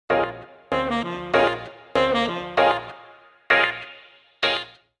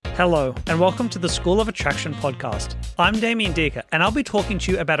Hello, and welcome to the School of Attraction podcast. I'm Damien Deeker, and I'll be talking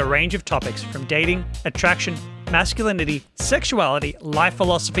to you about a range of topics from dating, attraction, masculinity, sexuality, life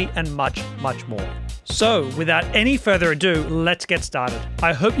philosophy, and much, much more. So, without any further ado, let's get started.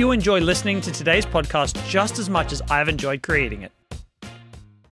 I hope you enjoy listening to today's podcast just as much as I've enjoyed creating it.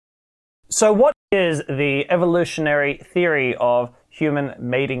 So, what is the evolutionary theory of human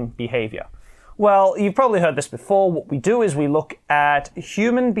mating behavior? Well, you've probably heard this before. What we do is we look at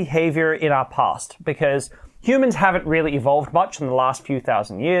human behavior in our past, because humans haven't really evolved much in the last few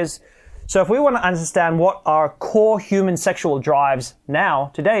thousand years. So if we want to understand what are core human sexual drives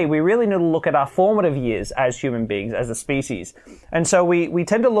now, today, we really need to look at our formative years as human beings, as a species. And so we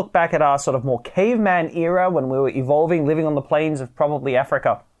tend to look back at our sort of more caveman era when we were evolving, living on the plains of probably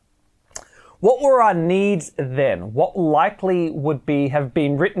Africa. What were our needs then? What likely would have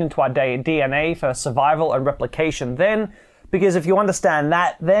been written into our DNA for survival and replication then? Because if you understand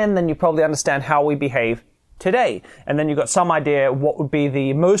that then you probably understand how we behave today. And then you've got some idea what would be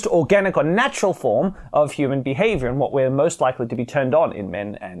the most organic or natural form of human behavior and what we're most likely to be turned on in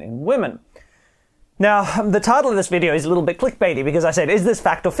men and in women. Now, the title of this video is a little bit clickbaity because I said, is this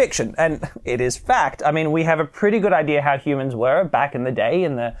fact or fiction? And it is fact. I mean, we have a pretty good idea how humans were back in the day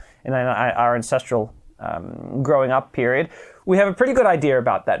in our ancestral growing up period. We have a pretty good idea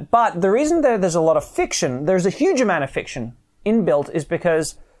about that. But the reason there's a lot of fiction, there's a huge amount of fiction inbuilt, is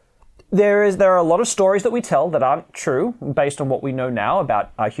because there are a lot of stories that we tell that aren't true based on what we know now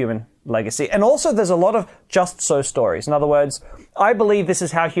about our human legacy. And also there's a lot of just so stories. In other words, I believe this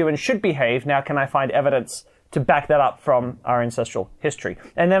is how humans should behave. Now can I find evidence to back that up from our ancestral history?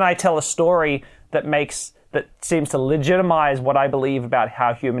 And then I tell a story that seems to legitimize what I believe about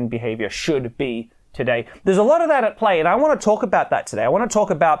how human behavior should be today. There's a lot of that at play, and I want to talk about that today. I want to talk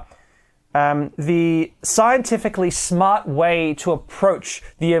about the scientifically smart way to approach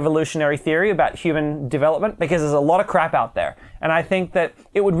the evolutionary theory about human development, because there's a lot of crap out there. And I think that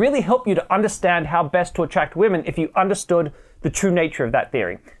it would really help you to understand how best to attract women if you understood the true nature of that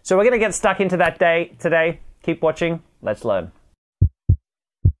theory. So we're going to get stuck into that day today. Keep watching. Let's learn.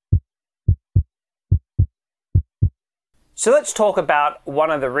 So let's talk about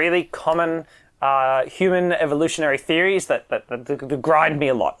one of the really common human evolutionary theories that grind me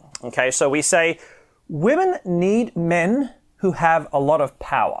a lot. Okay, so we say women need men who have a lot of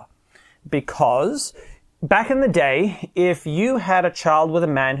power, because back in the day, if you had a child with a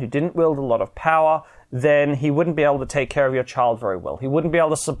man who didn't wield a lot of power, then he wouldn't be able to take care of your child very well. He wouldn't be able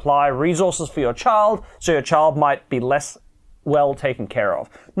to supply resources for your child, so your child might be less well taken care of.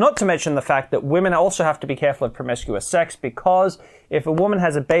 Not to mention the fact that women also have to be careful of promiscuous sex, because if a woman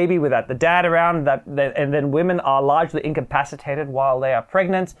has a baby without the dad around, and then women are largely incapacitated while they are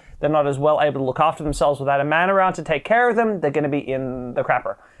pregnant, they're not as well able to look after themselves without a man around to take care of them, they're going to be in the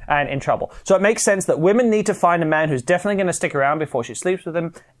crapper and in trouble. So it makes sense that women need to find a man who's definitely going to stick around before she sleeps with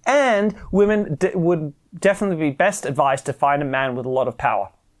him, and women would definitely be best advised to find a man with a lot of power.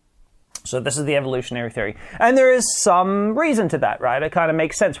 So this is the evolutionary theory. And there is some reason to that, right? It kind of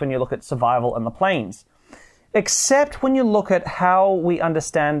makes sense when you look at survival and the plains. Except when you look at how we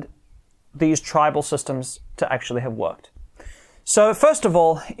understand these tribal systems to actually have worked. So first of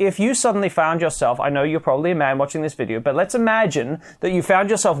all, if you suddenly found yourself, I know you're probably a man watching this video, but let's imagine that you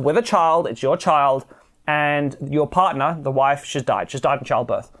found yourself with a child, it's your child, and your partner, the wife, she's died in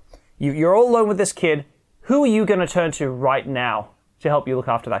childbirth. You're all alone with this kid. Who are you going to turn to right now to help you look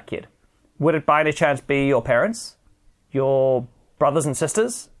after that kid? Would it by any chance be your parents, your brothers and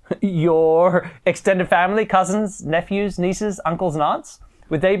sisters, your extended family, cousins, nephews, nieces, uncles, and aunts?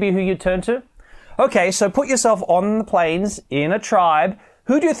 Would they be who you'd turn to? Okay, so put yourself on the plains in a tribe.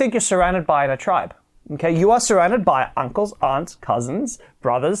 Who do you think you're surrounded by in a tribe? Okay, you are surrounded by uncles, aunts, cousins,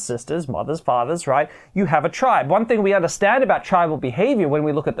 brothers, sisters, mothers, fathers, right? You have a tribe. One thing we understand about tribal behavior when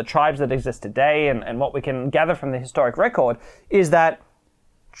we look at the tribes that exist today and what we can gather from the historic record is that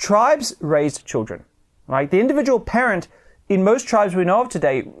tribes raised children, right? The individual parent in most tribes we know of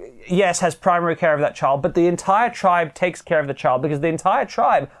today, yes, has primary care of that child, but the entire tribe takes care of the child because the entire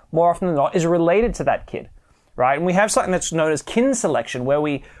tribe, more often than not, is related to that kid, right? And we have something that's known as kin selection, where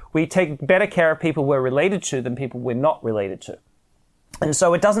we take better care of people we're related to than people we're not related to. And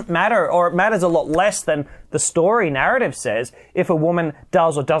so it doesn't matter, or it matters a lot less than the story narrative says, if a woman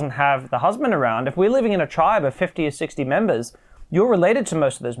does or doesn't have the husband around. If we're living in a tribe of 50 or 60 members, you're related to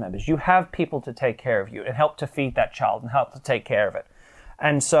most of those members. You have people to take care of you and help to feed that child and help to take care of it.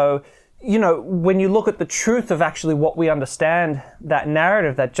 And so, when you look at the truth of actually what we understand, that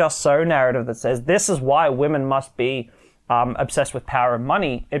narrative, that just so narrative that says this is why women must be obsessed with power and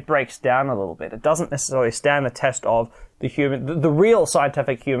money, it breaks down a little bit. It doesn't necessarily stand the test of the real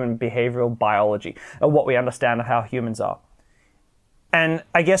scientific human behavioral biology, of what we understand of how humans are. And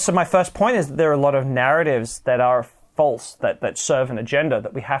I guess so my first point is that there are a lot of narratives that are false, that serve an agenda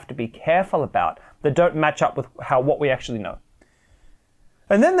that we have to be careful about, that don't match up with what we actually know.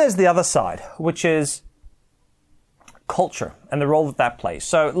 And then there's the other side, which is culture and the role that plays.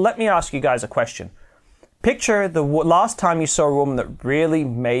 So let me ask you guys a question. Picture the last time you saw a woman that really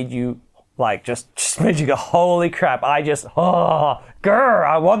made you, like, just made you go, holy crap, grr,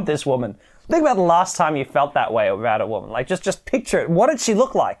 I want this woman. Think about the last time you felt that way about a woman. Like, just picture it. What did she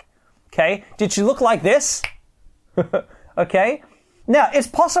look like? Okay? Did she look like this? Okay? Now, it's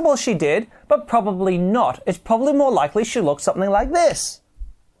possible she did, but probably not. It's probably more likely she looked something like this.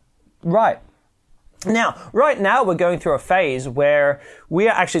 Right. Now, right now we're going through a phase where we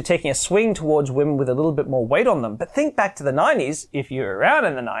are actually taking a swing towards women with a little bit more weight on them. But think back to the 90s. If you were around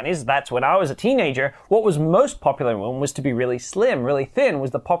in the 90s, that's when I was a teenager. What was most popular in women was to be really slim, really thin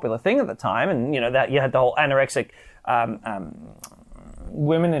was the popular thing at the time. And, that you had the whole anorexic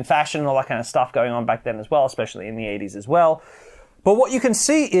women in fashion and all that kind of stuff going on back then as well, especially in the 80s as well. But what you can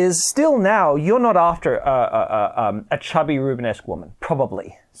see is still now, you're not after a chubby Rubenesque woman.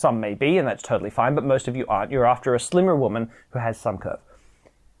 Probably. Some may be, and that's totally fine, but most of you aren't. You're after a slimmer woman who has some curve.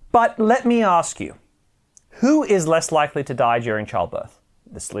 But let me ask you, who is less likely to die during childbirth?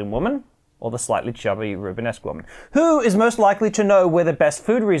 The slim woman or the slightly chubby Rubenesque woman? Who is most likely to know where the best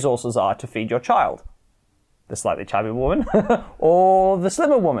food resources are to feed your child? The slightly chubby woman or the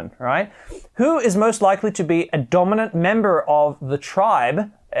slimmer woman, right? Who is most likely to be a dominant member of the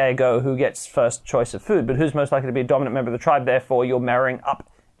tribe, ergo who gets first choice of food, but who's most likely to be a dominant member of the tribe, therefore you're marrying up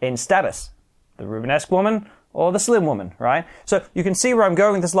in status? The Rubenesque woman or the slim woman, right? So you can see where I'm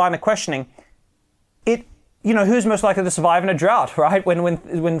going with this line of questioning. Who's most likely to survive in a drought, right?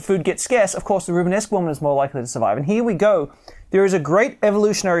 When food gets scarce, of course, the Rubenesque woman is more likely to survive. And here we go. There is a great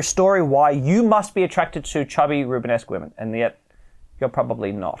evolutionary story why you must be attracted to chubby Rubenesque women, and yet you're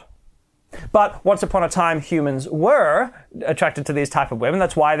probably not. But once upon a time, humans were attracted to these type of women.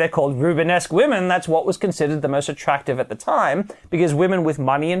 That's why they're called Rubenesque women. That's what was considered the most attractive at the time, because women with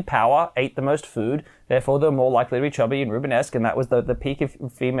money and power ate the most food. Therefore, they're more likely to be chubby and Rubenesque, and that was the peak of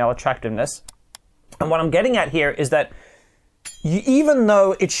female attractiveness. And what I'm getting at here is that even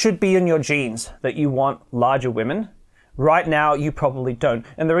though it should be in your genes that you want larger women, right now you probably don't.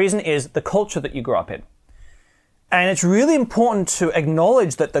 And the reason is the culture that you grew up in. And it's really important to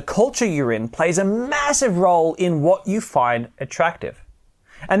acknowledge that the culture you're in plays a massive role in what you find attractive.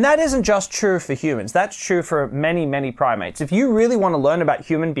 And that isn't just true for humans. That's true for many, many primates. If you really want to learn about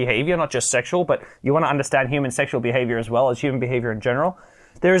human behavior, not just sexual, but you want to understand human sexual behavior as well as human behavior in general,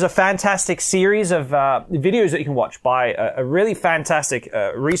 there is a fantastic series of videos that you can watch by a really fantastic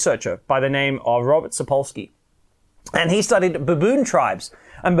researcher by the name of Robert Sapolsky. And he studied baboon tribes.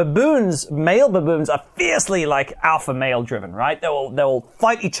 And male baboons are fiercely like alpha male driven, right? They will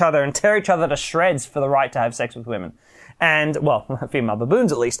fight each other and tear each other to shreds for the right to have sex with women. And, well, female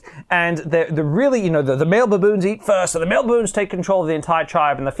baboons at least. And they're really, the male baboons eat first, so the male baboons take control of the entire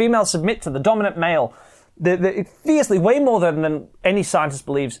tribe, and the females submit to the dominant male. They're fiercely, way more than any scientist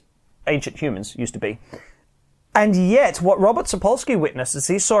believes ancient humans used to be. And yet, what Robert Sapolsky witnessed is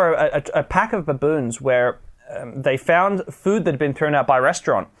he saw a pack of baboons where they found food that had been thrown out by a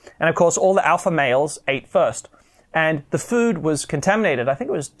restaurant. And of course, all the alpha males ate first. And the food was contaminated. I think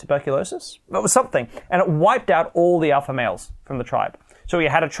it was tuberculosis. It was something. And it wiped out all the alpha males from the tribe. So we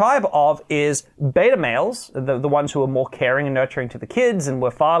had a tribe of beta males, the ones who were more caring and nurturing to the kids and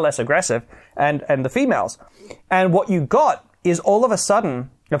were far less aggressive, and the females. And what you got is all of a sudden,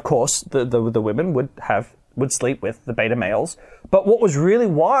 of course, the women would sleep with the beta males. But what was really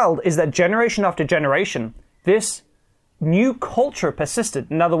wild is that generation after generation, this new culture persisted.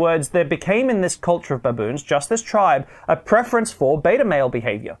 In other words, there became in this culture of baboons, just this tribe, a preference for beta male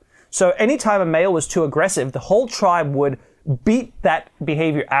behavior. So anytime a male was too aggressive, the whole tribe would beat that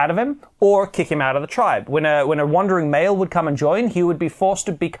behavior out of him or kick him out of the tribe. When a wandering male would come and join, he would be forced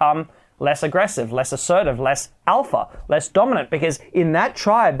to become less aggressive, less assertive, less alpha, less dominant, because in that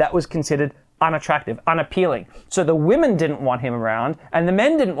tribe that was considered unattractive, unappealing. So the women didn't want him around and the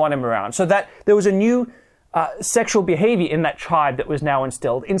men didn't want him around. So that there was a new sexual behavior in that tribe that was now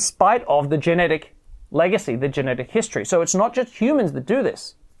instilled in spite of the genetic legacy, the genetic history. So it's not just humans that do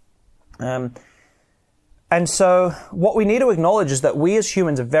this. And so what we need to acknowledge is that we as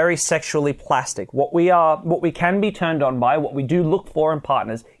humans are very sexually plastic. What we can be turned on by, what we do look for in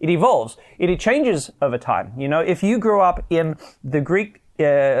partners, it evolves. It changes over time. If you grew up in the Greek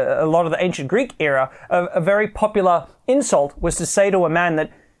a lot of the ancient Greek era, a very popular insult was to say to a man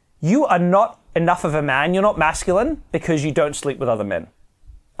that you are not enough of a man, you're not masculine because you don't sleep with other men.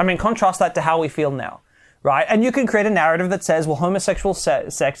 I mean, contrast that to how we feel now, right? And you can create a narrative that says, well, homosexual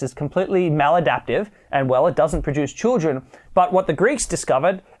sex is completely maladaptive and, well, it doesn't produce children. But what the Greeks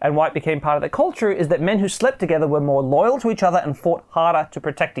discovered and why it became part of their culture is that men who slept together were more loyal to each other and fought harder to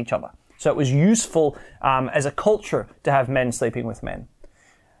protect each other. So it was useful as a culture to have men sleeping with men.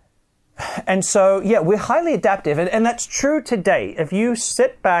 And so, yeah, we're highly adaptive. And that's true today. If you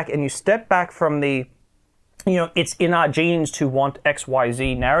sit back and you step back from the, it's in our genes to want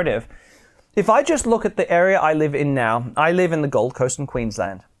XYZ narrative. If I just look at the area I live in now, I live in the Gold Coast in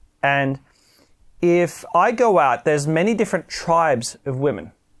Queensland. And if I go out, there's many different tribes of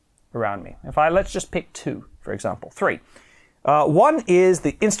women around me. Let's just pick two, for example, three. One is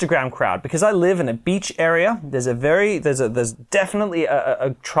the Instagram crowd, because I live in a beach area. There's definitely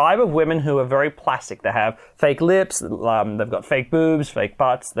a tribe of women who are very plastic. They have fake lips, they've got fake boobs, fake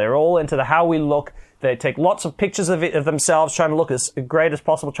butts. They're all into the how we look. They take lots of pictures of themselves, trying to look as great as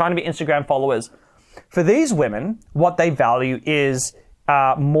possible, trying to be Instagram followers. For these women, what they value is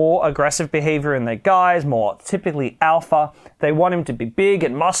more aggressive behavior in their guys, more typically alpha. They want him to be big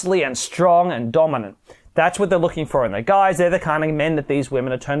and muscly and strong and dominant. That's what they're looking for in their guys. They're the kind of men that these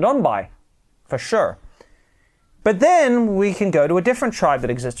women are turned on by, for sure. But then we can go to a different tribe that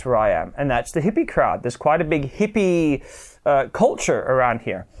exists where I am, and that's the hippie crowd. There's quite a big hippie culture around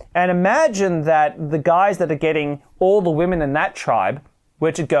here. And imagine that the guys that are getting all the women in that tribe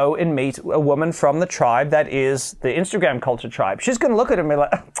were to go and meet a woman from the tribe that is the Instagram culture tribe. She's going to look at him and be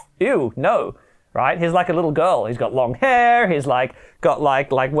like, ew, no. Right? He's like a little girl. He's got long hair. He's got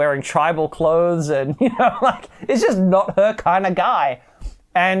wearing tribal clothes, and it's just not her kind of guy.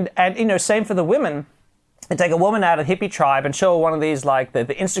 And same for the women. And take a woman out of hippie tribe and show her one of these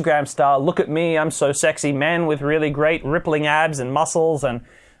the Instagram style, look at me, I'm so sexy, men with really great rippling abs and muscles and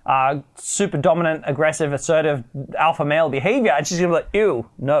super dominant, aggressive, assertive alpha male behavior, and she's gonna be like, ew,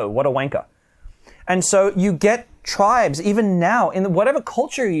 no, what a wanker. And so you get tribes, even now, in whatever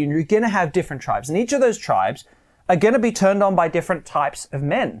culture you're going to have different tribes. And each of those tribes are going to be turned on by different types of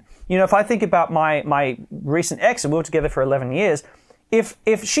men. If I think about my recent ex, and we were together for 11 years,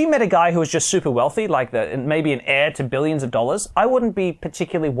 if she met a guy who was just super wealthy, maybe an heir to billions of dollars, I wouldn't be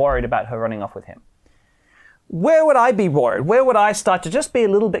particularly worried about her running off with him. Where would I be worried? Where would I start to just be a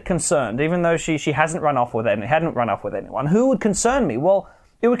little bit concerned, even though she hadn't run off with anyone? Who would concern me? Well,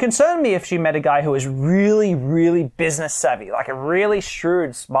 it would concern me if she met a guy who was really, really business savvy, like a really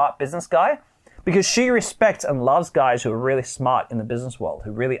shrewd, smart business guy, because she respects and loves guys who are really smart in the business world,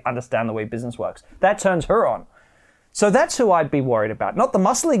 who really understand the way business works. That turns her on. So that's who I'd be worried about. Not the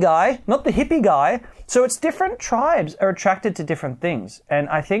muscly guy, not the hippie guy. So it's different tribes are attracted to different things. And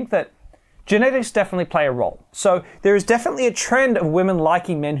I think that genetics definitely play a role. So there is definitely a trend of women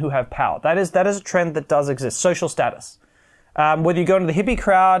liking men who have power. That is a trend that does exist. Social status. Whether you go into the hippie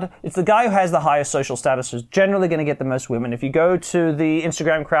crowd, it's the guy who has the highest social status who's generally going to get the most women. If you go to the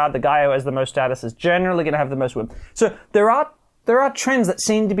Instagram crowd, the guy who has the most status is generally going to have the most women. So there are trends that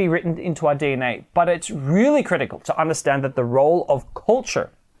seem to be written into our DNA, but it's really critical to understand that the role of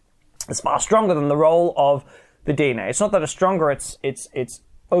culture is far stronger than the role of the DNA. It's not that it's stronger, it's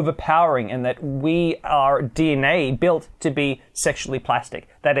overpowering, in that we are DNA built to be sexually plastic.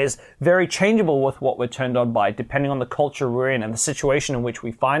 That is very changeable with what we're turned on by, depending on the culture we're in and the situation in which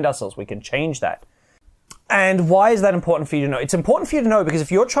we find ourselves. We can change that. And why is that important for you to know? It's important for you to know because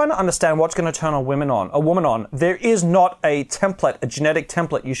if you're trying to understand what's going to turn a woman on, there is not a template, a genetic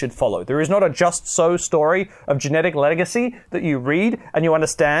template you should follow. There is not a just so story of genetic legacy that you read and you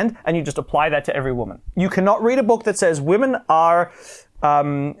understand and you just apply that to every woman. You cannot read a book that says women are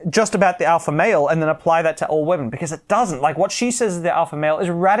just about the alpha male and then apply that to all women, because it doesn't. Like what she says is the alpha male is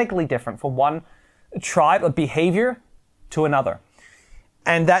radically different from one tribe of behavior to another.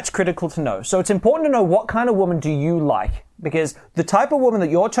 And that's critical to know. So it's important to know what kind of woman do you like, because the type of woman that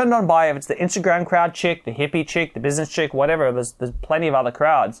you're turned on by, if it's the Instagram crowd chick, the hippie chick, the business chick, whatever, there's plenty of other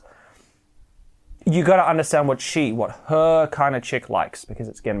crowds. You got to understand what her kind of chick likes, because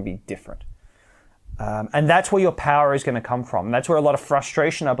it's going to be different. And that's where your power is going to come from. That's where a lot of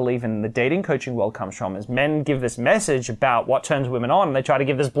frustration, I believe, in the dating coaching world comes from, is men give this message about what turns women on, and they try to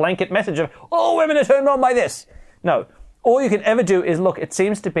give this blanket message of, all women are turned on by this. No. All you can ever do is, look, it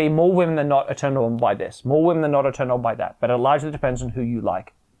seems to be more women than not are turned on by this. More women than not are turned on by that. But it largely depends on who you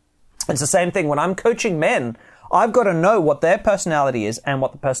like. It's the same thing. When I'm coaching men, I've got to know what their personality is and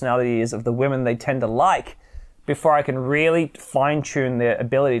what the personality is of the women they tend to like before I can really fine-tune their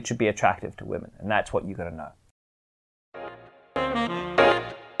ability to be attractive to women. And that's what you got to know.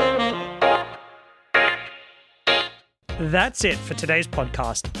 That's it for today's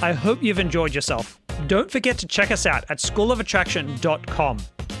podcast. I hope you've enjoyed yourself. Don't forget to check us out at schoolofattraction.com.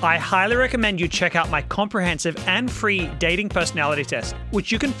 I highly recommend you check out my comprehensive and free dating personality test,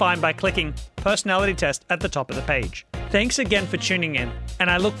 which you can find by clicking Personality Test at the top of the page. Thanks again for tuning in, and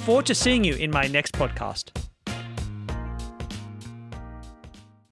I look forward to seeing you in my next podcast.